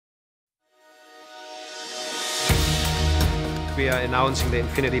we are announcing the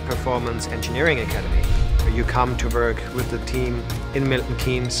Infiniti Performance Engineering Academy. You come to work with the team in Milton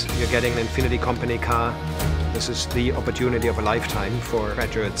Keynes, you're getting an Infiniti company car. This is the opportunity of a lifetime for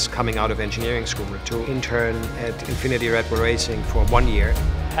graduates coming out of engineering school to intern at Infiniti Red Bull Racing for 1 year.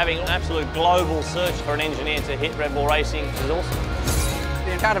 Having an absolute global search for an engineer to hit Red Bull Racing is awesome.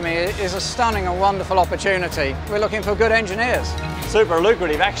 The Academy is a stunning and wonderful opportunity. We're looking for good engineers. Super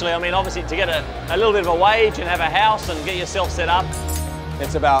lucrative actually. I mean, obviously to get a little bit of a wage and have a house and get yourself set up.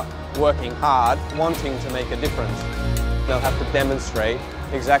 It's about working hard, wanting to make a difference. They'll have to demonstrate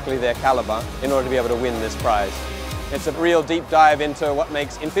exactly their caliber in order to be able to win this prize. It's a real deep dive into what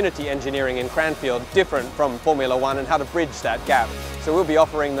makes Infiniti engineering in Cranfield different from Formula One and how to bridge that gap. So we'll be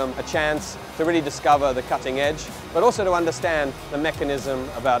offering them a chance to really discover the cutting edge, but also to understand the mechanism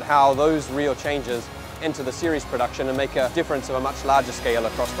about how those real changes enter the series production and make a difference of a much larger scale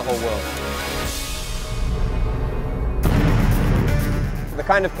across the whole world. The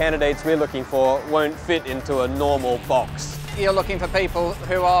kind of candidates we're looking for won't fit into a normal box. You're looking for people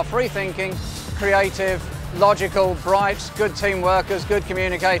who are free-thinking, creative, logical, bright, good team workers, good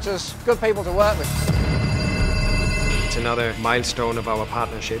communicators, good people to work with. It's another milestone of our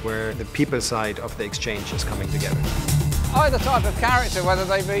partnership where the people side of the exchange is coming together. Either type of character, whether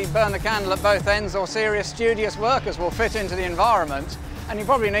they be burn the candle at both ends or serious, studious workers, will fit into the environment, and you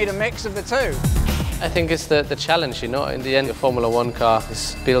probably need a mix of the two. I think it's the challenge, you know. In the end, a Formula One car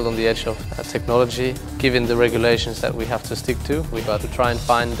is built on the edge of technology. Given the regulations that we have to stick to, we've got to try and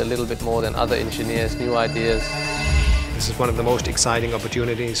find a little bit more than other engineers, new ideas. This is one of the most exciting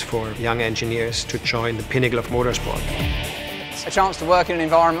opportunities for young engineers to join the pinnacle of motorsport. A chance to work in an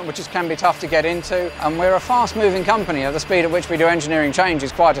environment which can be tough to get into, and we're a fast-moving company. The speed at which we do engineering change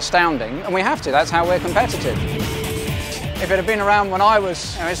is quite astounding, and we have to. That's how we're competitive. If it had been around when I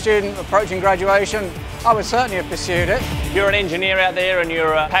was a student approaching graduation, I would certainly have pursued it. If you're an engineer out there and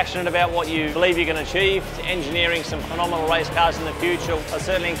you're passionate about what you believe you can achieve, engineering some phenomenal race cars in the future, I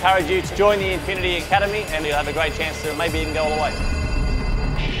certainly encourage you to join the Infiniti Academy and you'll have a great chance to maybe even go all the way.